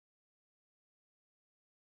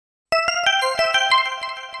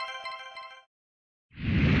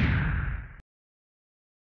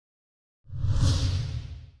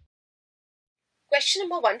Question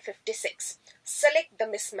number 156. Select the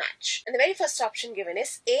mismatch. And the very first option given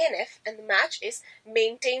is A and F, and the match is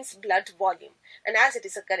maintains blood volume. And as it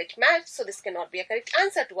is a correct match, so this cannot be a correct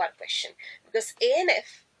answer to our question, because A and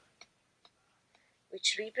F,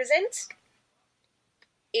 which represents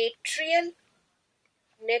atrial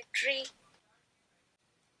natriuretic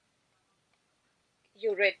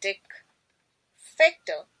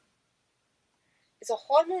factor, is a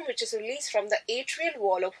hormone which is released from the atrial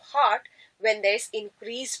wall of heart when there is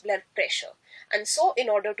increased blood pressure. And so in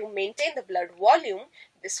order to maintain the blood volume,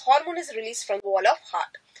 this hormone is released from the wall of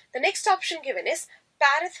heart. The next option given is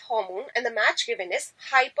parath hormone, and the match given is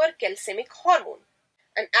hypercalcemic hormone.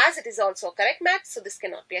 And as it is also a correct match, so this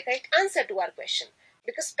cannot be a correct answer to our question,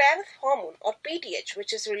 because parath hormone or PTH,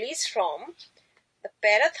 which is released from the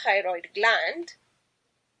parathyroid gland,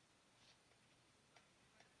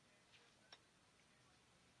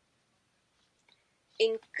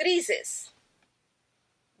 increases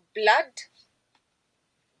blood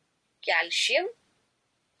calcium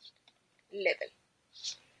level.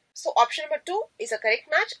 So option number 2 is a correct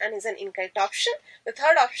match and is an incorrect option. The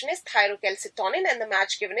third option is thyrocalcitonin, and the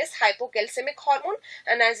match given is hypocalcemic hormone,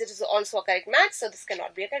 and as it is also a correct match, so this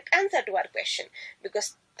cannot be a correct answer to our question,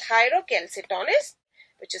 because thyrocalcitonin,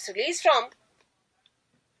 which is released from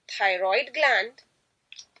thyroid gland,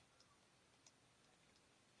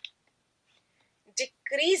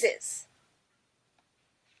 decreases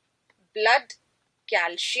blood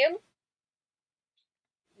calcium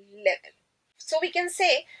level. So we can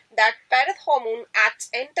say that parath hormone acts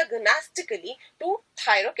antagonistically to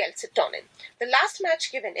thyrocalcitonin. The last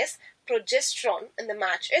match given is progesterone, and the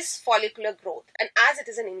match is follicular growth. And as it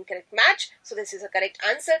is an incorrect match, so this is a correct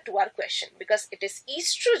answer to our question, because it is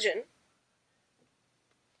estrogen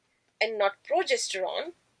and not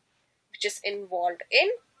progesterone which is involved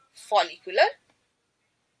in follicular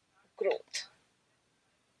growth.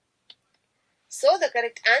 So the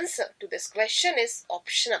correct answer to this question is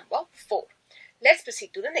option number 4. Let's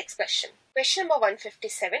proceed to the next question. Question number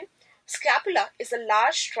 157. Scapula is a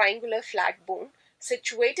large triangular flat bone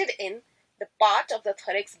situated in the part of the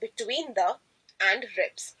thorax between the and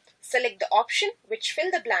ribs. Select the option which fill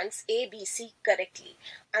the blanks A, B, C correctly.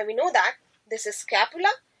 And we know that this is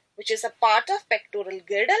scapula, which is a part of pectoral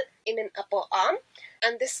girdle in an upper arm,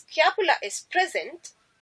 and this scapula is present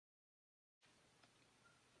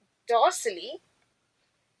dorsally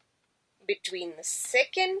between the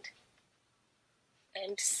 2nd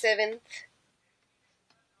and 7th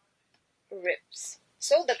ribs.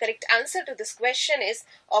 So the correct answer to this question is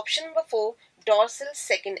option number 4, dorsal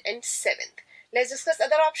 2nd and 7th. Let's discuss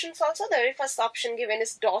other options also. The very first option given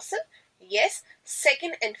is dorsal. Yes.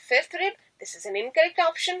 2nd and 5th rib, this is an incorrect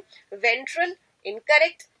option. Ventral,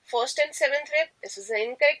 incorrect. 1st and 7th rib, this is an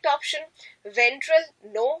incorrect option. Ventral,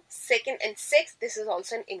 no. 2nd and 6th, this is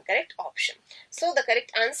also an incorrect option. So the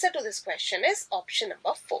correct answer to this question is option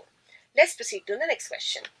number 4. Let's proceed to the next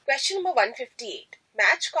question. Question number 158.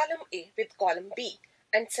 Match column A with column B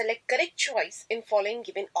and select correct choice in following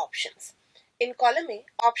given options. In column A,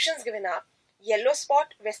 options given are yellow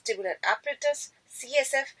spot, vestibular apparatus,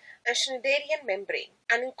 CSF, and Schneiderian membrane.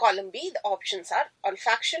 And in column B, the options are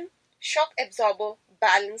olfaction, shock absorber,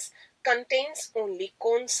 balance, contains only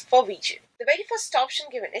cones for vision. The very first option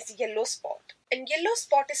given is yellow spot. And yellow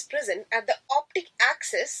spot is present at the optic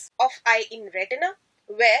axis of eye in retina,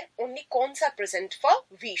 where only cones are present for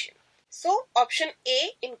vision. So option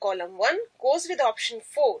A in column 1 goes with option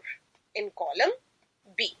 4 in column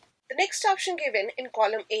B. The next option given in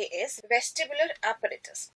column A is vestibular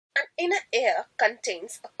apparatus. An inner ear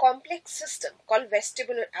contains a complex system called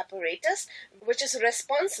vestibular apparatus, which is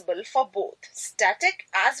responsible for both static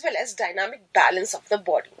as well as dynamic balance of the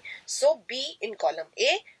body. So B in column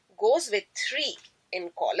A goes with 3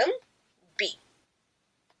 in column B.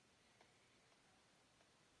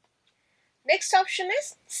 Next option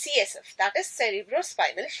is CSF, that is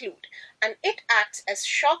cerebrospinal fluid, and it acts as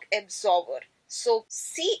shock absorber. So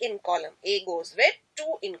C in column A goes with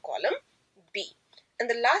 2 in column B. And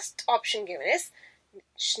the last option given is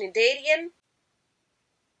Schneiderian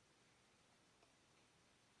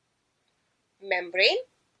membrane,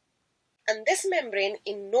 and this membrane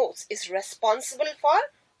in nose is responsible for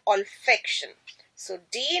olfaction. So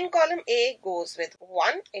D in column A goes with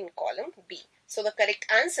 1 in column B. So the correct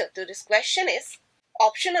answer to this question is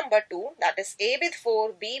option number 2, that is A with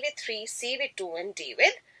 4, B with 3, C with 2 and D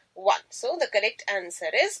with 1. So the correct answer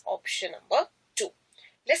is option number 2.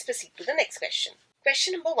 Let's proceed to the next question.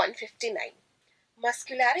 Question number 159.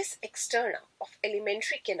 Muscularis externa of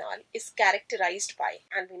alimentary canal is characterized by,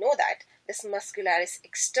 and we know that this muscularis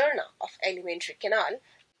externa of alimentary canal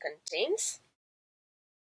contains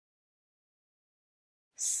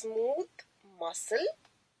smooth muscle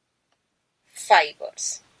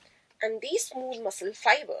fibers. And these smooth muscle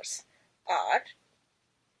fibers are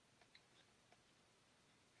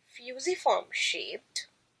fusiform shaped,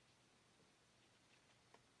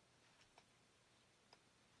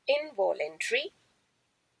 involuntary,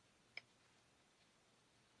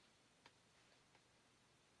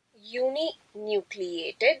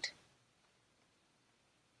 uninucleated,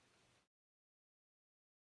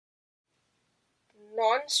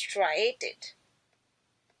 non-striated,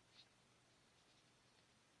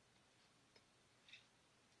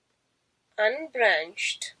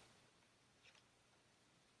 unbranched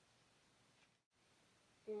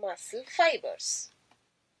muscle fibers.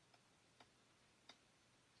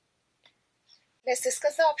 Let's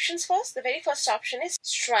discuss the options first. The very first option is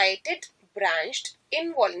striated, branched,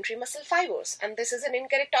 involuntary muscle fibers, and this is an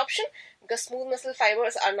incorrect option because smooth muscle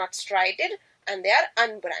fibers are not striated and they are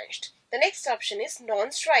unbranched. The next option is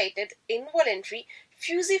non-striated, involuntary,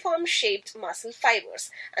 fusiform shaped muscle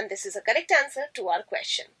fibers, and this is a correct answer to our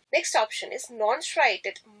question. Next option is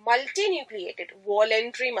non-striated, multinucleated,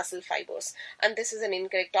 voluntary muscle fibers, and this is an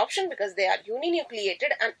incorrect option because they are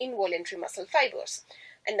uninucleated and involuntary muscle fibers.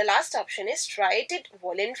 And the last option is striated,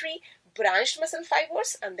 voluntary, branched muscle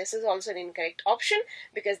fibers, and this is also an incorrect option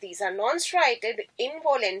because these are non-striated,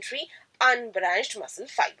 involuntary, unbranched muscle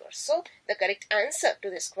fibers. So the correct answer to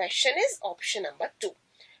this question is option number 2.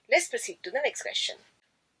 Let's proceed to the next question.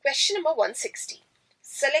 Question number 160.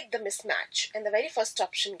 Select the mismatch, and the very first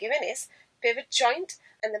option given is pivot joint,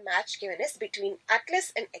 and the match given is between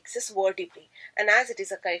atlas and axis vertebrae, and as it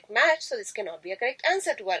is a correct match, so this cannot be a correct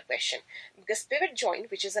answer to our question because pivot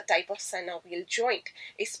joint, which is a type of synovial joint,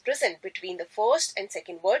 is present between the first and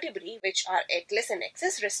second vertebrae, which are atlas and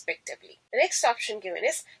axis respectively. The next option given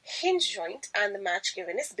is hinge joint, and the match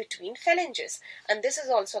given is between phalanges, and this is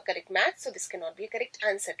also a correct match, so this cannot be a correct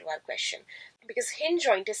answer to our question because hinge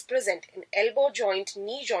joint is present in elbow joint,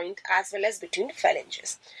 knee joint, as well as between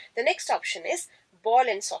phalanges. The next option is ball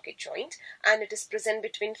and socket joint, and it is present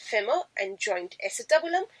between femur and joint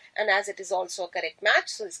acetabulum, and as it is also a correct match,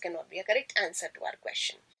 so this cannot be a correct answer to our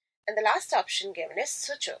question. And the last option given is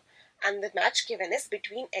suture, and the match given is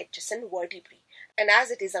between adjacent vertebrae, and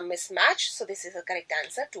as it is a mismatch, so this is a correct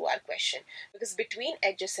answer to our question because between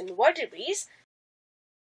adjacent vertebrae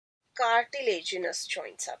cartilaginous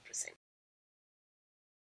joints are present.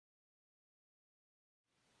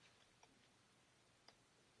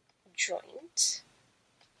 Joints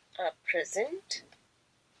are present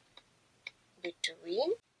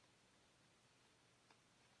between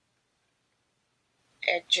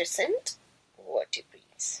adjacent vertebrae.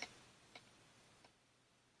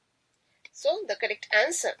 So the correct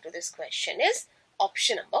answer to this question is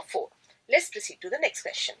option number 4. Let's proceed to the next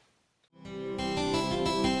question.